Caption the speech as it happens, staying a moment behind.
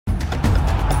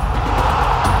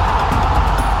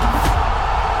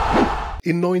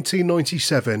In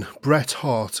 1997, Bret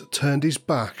Hart turned his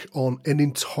back on an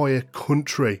entire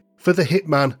country. For the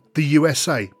hitman, the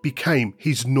USA became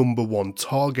his number one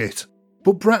target.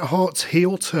 But Bret Hart's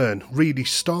heel turn really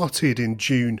started in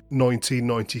June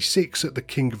 1996 at the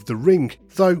King of the Ring,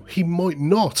 though he might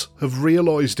not have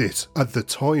realised it at the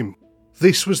time.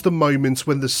 This was the moment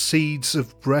when the seeds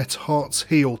of Bret Hart's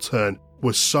heel turn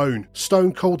were sown.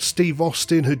 Stone Cold Steve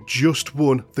Austin had just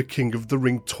won the King of the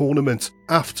Ring tournament.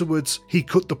 Afterwards, he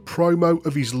cut the promo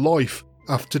of his life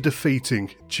after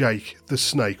defeating Jake the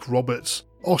Snake Roberts.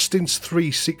 Austin's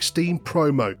 3:16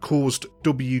 promo caused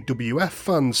WWF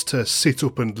fans to sit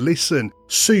up and listen.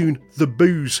 Soon, the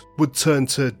boos would turn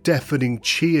to deafening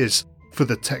cheers for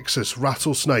the Texas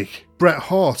Rattlesnake. Bret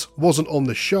Hart wasn't on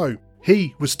the show.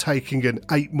 He was taking an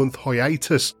 8-month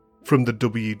hiatus from the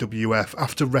WWF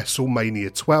after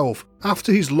WrestleMania 12.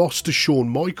 After his loss to Shawn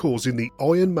Michaels in the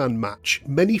Iron Man match,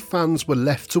 many fans were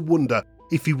left to wonder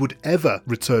if he would ever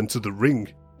return to the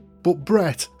ring. But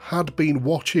Bret had been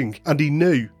watching, and he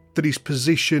knew that his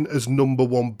position as number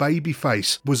one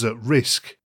babyface was at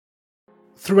risk.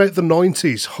 Throughout the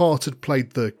 90s, Hart had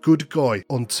played the good guy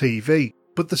on TV,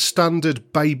 but the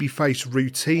standard babyface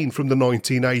routine from the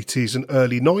 1980s and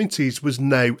early 90s was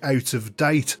now out of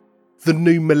date. The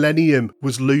new millennium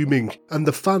was looming, and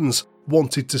the fans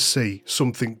wanted to see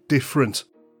something different.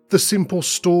 The simple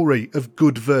story of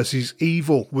good versus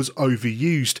evil was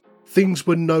overused. Things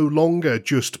were no longer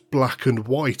just black and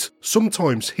white.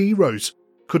 Sometimes heroes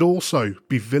could also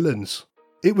be villains.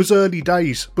 It was early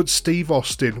days, but Steve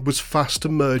Austin was fast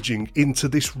emerging into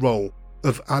this role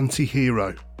of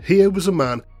anti-hero. Here was a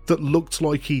man that looked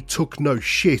like he took no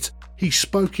shit. He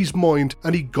spoke his mind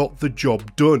and he got the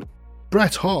job done.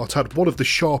 Bret Hart had one of the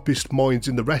sharpest minds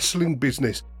in the wrestling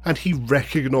business, and he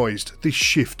recognised this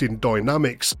shift in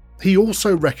dynamics. He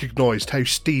also recognised how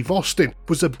Steve Austin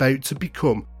was about to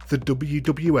become the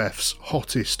WWF's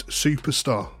hottest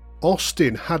superstar.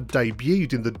 Austin had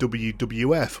debuted in the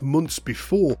WWF months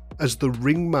before as the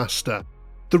Ringmaster.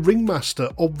 The Ringmaster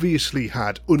obviously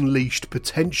had unleashed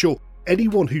potential.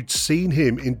 Anyone who'd seen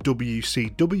him in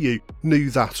WCW knew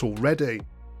that already.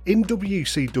 In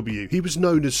WCW, he was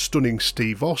known as Stunning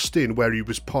Steve Austin, where he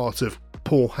was part of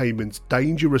Paul Heyman's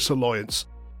Dangerous Alliance.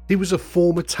 He was a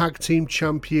former tag team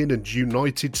champion and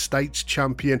United States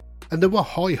champion, and there were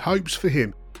high hopes for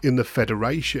him in the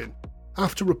Federation.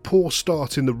 After a poor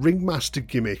start in the Ringmaster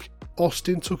gimmick,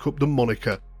 Austin took up the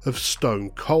moniker of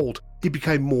Stone Cold. He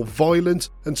became more violent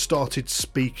and started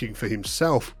speaking for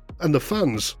himself, and the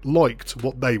fans liked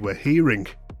what they were hearing.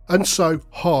 And so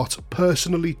Hart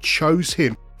personally chose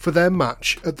him for their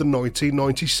match at the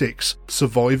 1996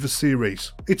 Survivor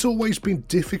Series. It's always been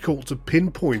difficult to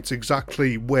pinpoint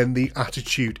exactly when the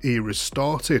Attitude Era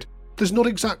started. There's not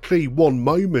exactly one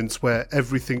moment where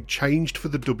everything changed for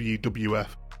the WWF,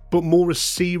 but more a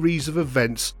series of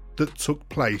events that took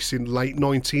place in late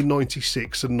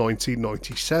 1996 and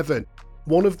 1997.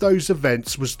 One of those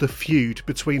events was the feud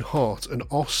between Hart and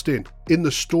Austin. In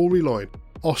the storyline,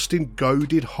 Austin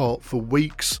goaded Hart for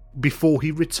weeks before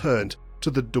he returned to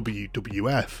the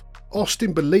WWF.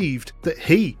 Austin believed that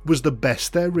he was the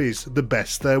best there is, the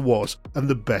best there was, and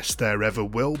the best there ever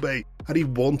will be, and he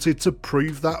wanted to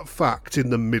prove that fact in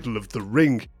the middle of the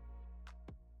ring.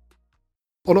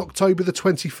 On October the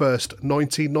 21st,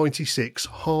 1996,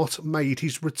 Hart made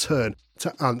his return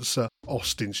to answer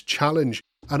Austin's challenge,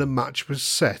 and a match was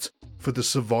set for the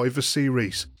Survivor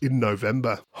Series in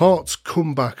November. Hart's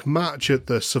comeback match at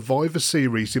the Survivor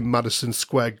Series in Madison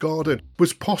Square Garden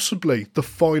was possibly the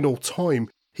final time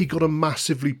he got a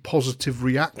massively positive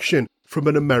reaction from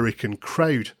an American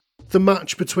crowd. The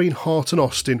match between Hart and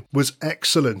Austin was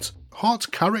excellent. Hart's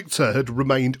character had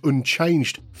remained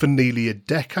unchanged for nearly a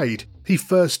decade. He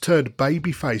first turned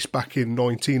babyface back in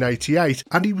 1988,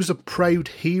 and he was a proud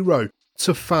hero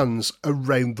to fans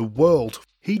around the world.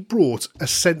 He'd brought a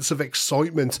sense of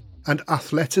excitement and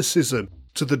athleticism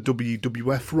to the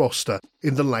WWF roster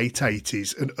in the late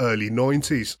 80s and early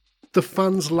 90s. The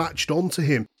fans latched onto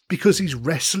him because his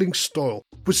wrestling style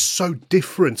was so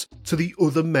different to the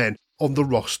other men on the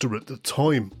roster at the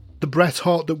time. The Bret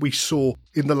Hart that we saw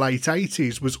in the late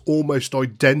 80s was almost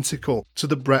identical to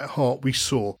the Bret Hart we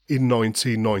saw in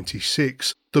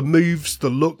 1996. The moves, the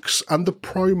looks and the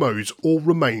promos all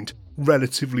remained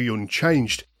relatively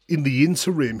unchanged. In the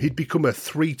interim, he'd become a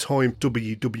 3-time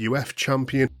WWF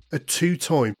champion, a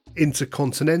 2-time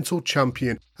Intercontinental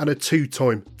champion and a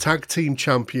 2-time tag team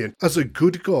champion. As a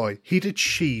good guy, he'd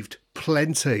achieved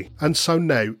plenty, and so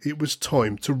now it was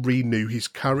time to renew his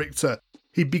character.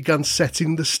 He began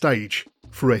setting the stage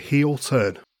for a heel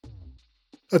turn.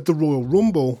 At the Royal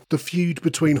Rumble, the feud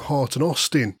between Hart and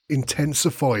Austin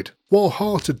intensified. While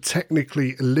Hart had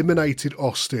technically eliminated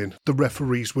Austin, the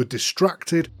referees were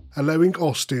distracted, allowing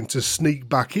Austin to sneak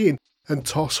back in and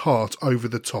toss Hart over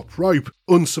the top rope.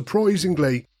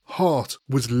 Unsurprisingly, Hart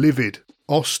was livid.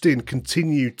 Austin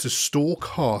continued to stalk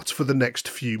Hart for the next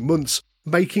few months,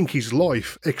 making his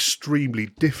life extremely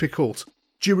difficult.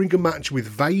 During a match with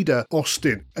Vader,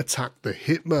 Austin attacked the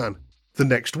Hitman. The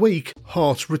next week,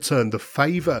 Hart returned the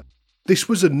favour. This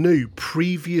was a new,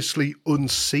 previously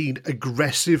unseen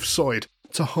aggressive side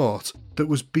to Hart that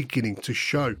was beginning to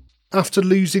show. After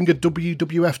losing a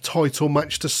WWF title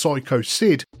match to Psycho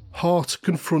Sid, Hart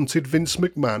confronted Vince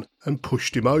McMahon and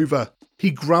pushed him over.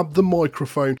 He grabbed the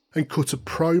microphone and cut a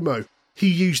promo. He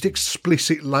used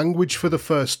explicit language for the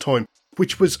first time,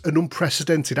 which was an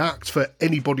unprecedented act for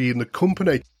anybody in the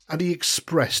company, and he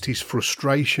expressed his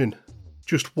frustration.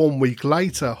 Just 1 week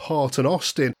later, Hart and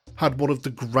Austin had one of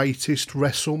the greatest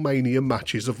WrestleMania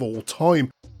matches of all time,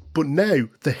 but now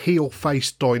the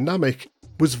heel-face dynamic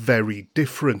was very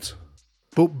different.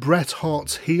 But Bret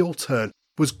Hart's heel turn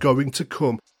was going to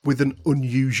come with an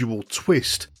unusual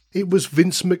twist. It was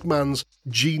Vince McMahon's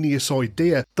genius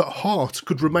idea that Hart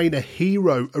could remain a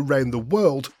hero around the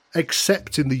world,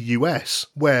 except in the US,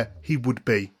 where he would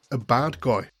be a bad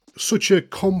guy. Such a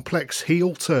complex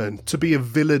heel turn to be a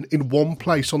villain in one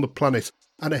place on the planet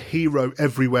and a hero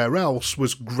everywhere else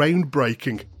was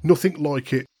groundbreaking. Nothing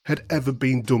like it had ever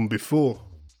been done before.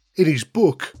 In his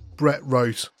book, Bret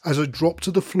wrote, "As I dropped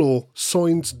to the floor,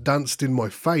 signs danced in my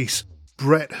face.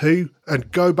 Bret who?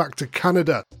 And go back to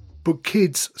Canada." But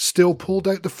kids still pulled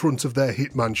out the front of their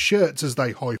Hitman shirts as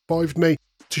they high-fived me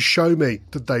to show me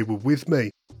that they were with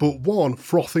me. But one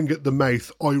frothing at the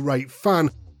mouth irate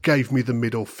fan gave me the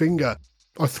middle finger.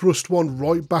 I thrust one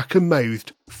right back and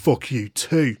mouthed, "Fuck you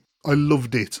too." I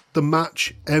loved it. The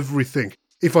match, everything.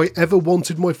 If I ever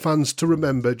wanted my fans to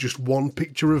remember just one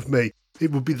picture of me,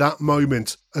 it would be that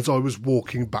moment as I was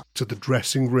walking back to the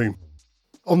dressing room.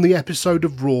 On the episode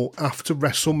of Raw after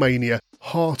WrestleMania,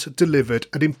 Hart delivered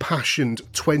an impassioned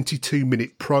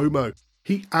 22-minute promo.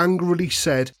 He angrily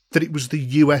said that it was the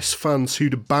US fans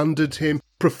who'd abandoned him,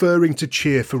 preferring to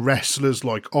cheer for wrestlers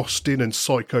like Austin and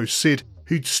Psycho Sid,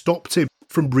 who'd stopped him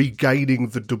from regaining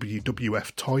the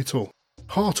WWF title.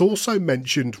 Hart also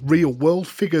mentioned real-world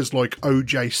figures like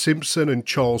O.J. Simpson and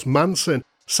Charles Manson,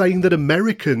 saying that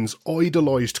Americans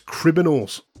idolised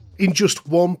criminals. In just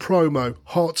one promo,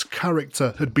 Hart's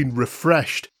character had been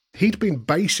refreshed. He'd been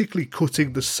basically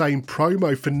cutting the same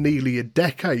promo for nearly a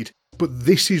decade, but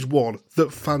this is one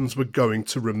that fans were going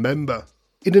to remember.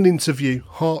 In an interview,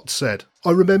 Hart said,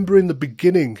 "I remember in the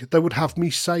beginning they would have me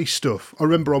say stuff. I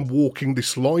remember I'm walking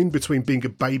this line between being a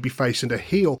babyface and a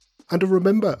heel, and I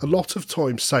remember a lot of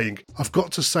times saying, I've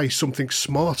got to say something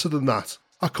smarter than that.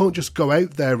 I can't just go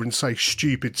out there and say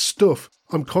stupid stuff.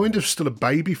 I'm kind of still a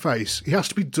babyface. It has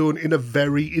to be done in a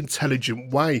very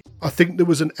intelligent way. I think there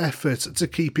was an effort to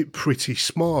keep it pretty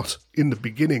smart in the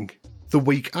beginning." The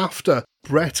week after,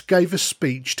 Bret gave a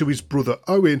speech to his brother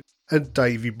Owen and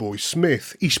Davey Boy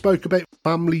Smith. He spoke about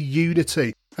family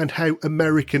unity and how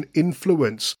American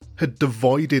influence had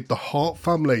divided the Hart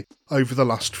family over the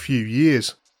last few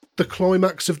years. The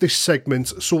climax of this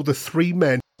segment saw the three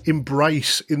men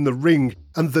embrace in the ring,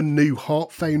 and the new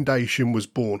Hart Foundation was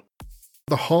born.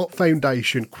 The Hart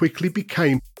Foundation quickly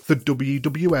became the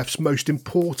WWF's most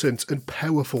important and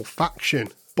powerful faction.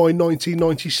 By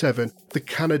 1997, the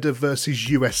Canada vs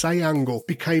USA angle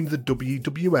became the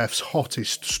WWF's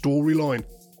hottest storyline.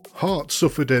 Hart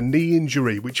suffered a knee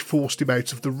injury which forced him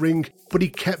out of the ring, but he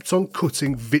kept on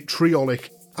cutting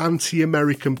vitriolic,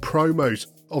 anti-American promos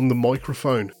on the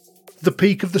microphone. The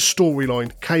peak of the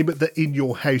storyline came at the In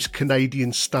Your House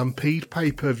Canadian Stampede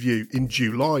pay-per-view in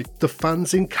July. The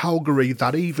fans in Calgary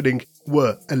that evening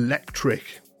were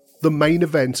electric. The main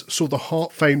event saw the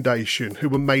Hart Foundation, who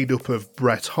were made up of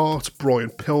Bret Hart,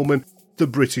 Brian Pillman, the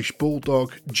British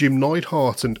Bulldog, Jim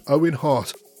Neidhart and Owen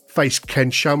Hart, face Ken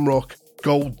Shamrock,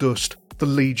 Goldust, the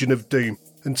Legion of Doom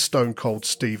and Stone Cold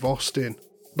Steve Austin.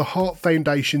 The Hart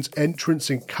Foundation's entrance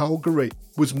in Calgary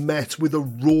was met with a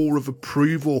roar of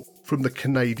approval from the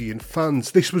Canadian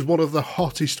fans. This was one of the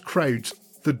hottest crowds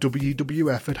the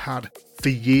WWF had had for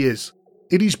years.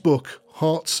 In his book,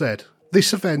 Hart said,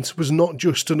 "This event was not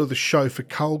just another show for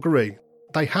Calgary.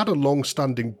 They had a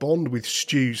long-standing bond with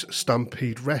Stu's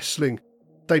Stampede Wrestling.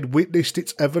 They'd witnessed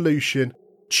its evolution,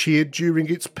 cheered during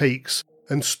its peaks,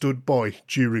 and stood by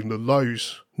during the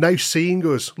lows. Now seeing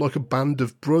us like a band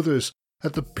of brothers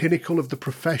at the pinnacle of the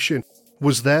profession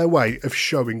was their way of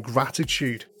showing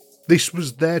gratitude. This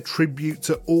was their tribute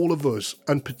to all of us,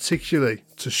 and particularly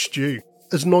to Stu.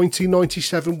 As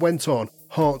 1997 went on,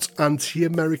 Hart's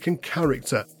anti-American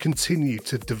character continued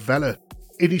to develop.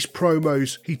 In his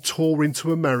promos, he tore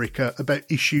into America about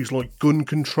issues like gun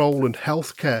control and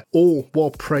healthcare, all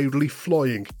while proudly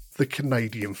flying the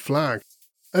Canadian flag.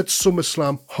 At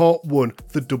SummerSlam, Hart won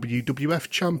the WWF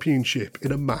Championship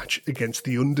in a match against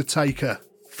The Undertaker.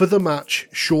 For the match,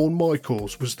 Shawn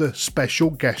Michaels was the special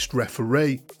guest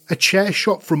referee. A chair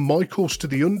shot from Michaels to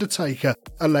The Undertaker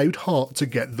allowed Hart to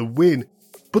get the win,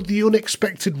 but the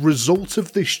unexpected result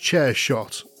of this chair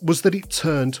shot was that it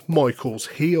turned Michaels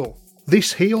heel.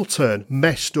 This heel turn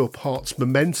messed up Hart's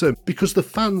momentum because the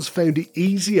fans found it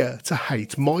easier to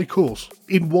hate Michaels.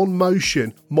 In one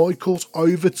motion, Michaels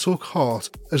overtook Hart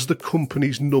as the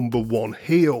company's #1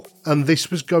 heel, and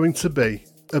this was going to be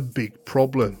a big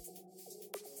problem.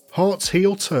 Hart's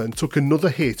heel turn took another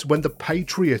hit when the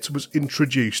Patriot was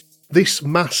introduced. This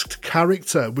masked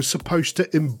character was supposed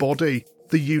to embody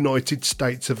the United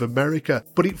States of America,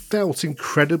 but it felt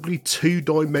incredibly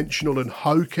two-dimensional and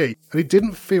hokey, and it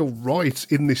didn't feel right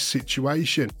in this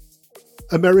situation.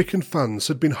 American fans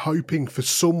had been hoping for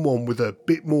someone with a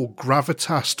bit more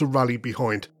gravitas to rally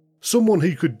behind, someone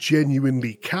who could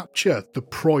genuinely capture the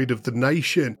pride of the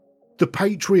nation. The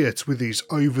Patriot, with his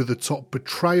over-the-top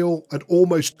betrayal and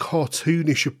almost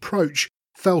cartoonish approach,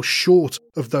 fell short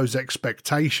of those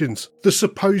expectations. The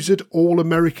supposed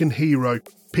all-American hero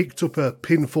picked up a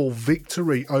pinfall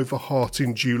victory over Hart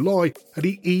in July, and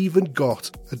he even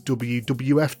got a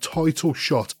WWF title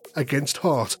shot against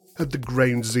Hart at the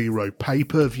Ground Zero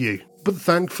pay-per-view. But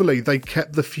thankfully they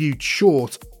kept the feud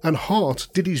short, and Hart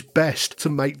did his best to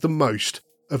make the most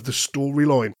of the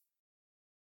storyline.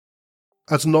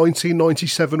 As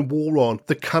 1997 wore on,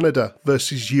 the Canada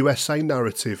versus USA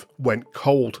narrative went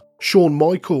cold. Shawn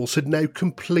Michaels had now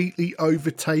completely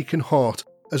overtaken Hart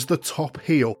as the top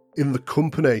heel in the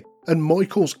company, and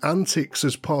Michaels' antics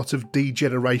as part of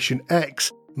D-Generation X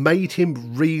made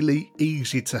him really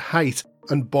easy to hate,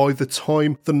 and by the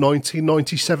time the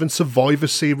 1997 Survivor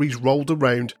Series rolled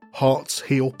around, Hart's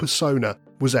heel persona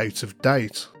was out of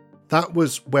date. That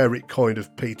was where it kind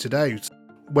of petered out.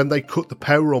 When they cut the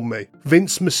power on me,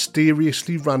 Vince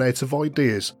mysteriously ran out of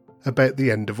ideas about the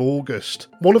end of August.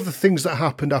 One of the things that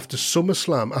happened after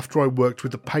SummerSlam, after I worked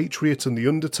with the Patriot and the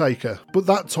Undertaker, but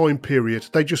that time period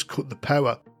they just cut the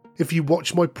power. If you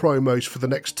watch my promos for the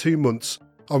next 2 months,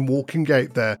 I'm walking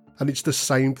out there and it's the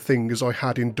same thing as I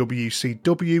had in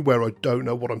WCW, where I don't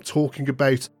know what I'm talking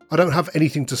about. I don't have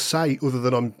anything to say other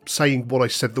than I'm saying what I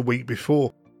said the week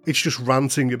before. It's just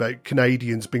ranting about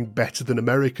Canadians being better than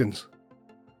Americans.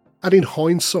 And in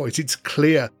hindsight, it's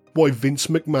clear why Vince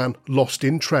McMahon lost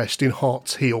interest in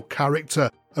Hart's heel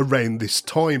character around this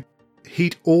time.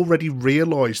 He'd already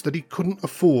realised that he couldn't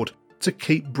afford to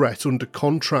keep Bret under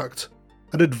contract,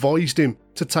 and advised him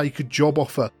to take a job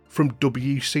offer from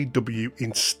WCW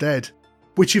instead,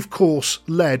 which of course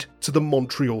led to the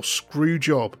Montreal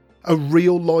Screwjob, a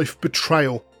real-life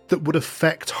betrayal that would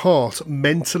affect Hart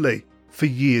mentally for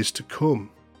years to come.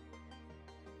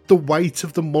 The weight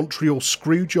of the Montreal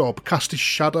Screwjob cast a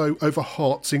shadow over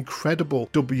Hart's incredible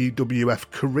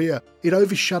WWF career. It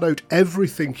overshadowed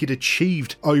everything he'd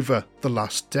achieved over the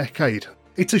last decade.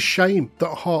 It's a shame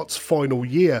that Hart's final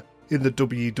year in the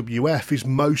WWF is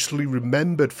mostly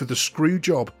remembered for the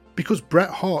Screwjob, because Bret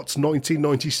Hart's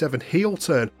 1997 heel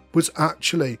turn was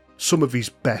actually some of his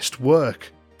best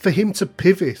work. For him to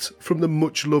pivot from the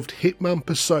much-loved hitman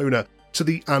persona to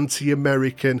the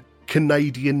anti-American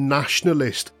Canadian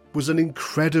nationalist was an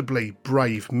incredibly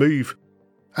brave move,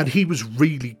 and he was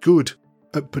really good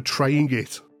at portraying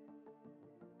it.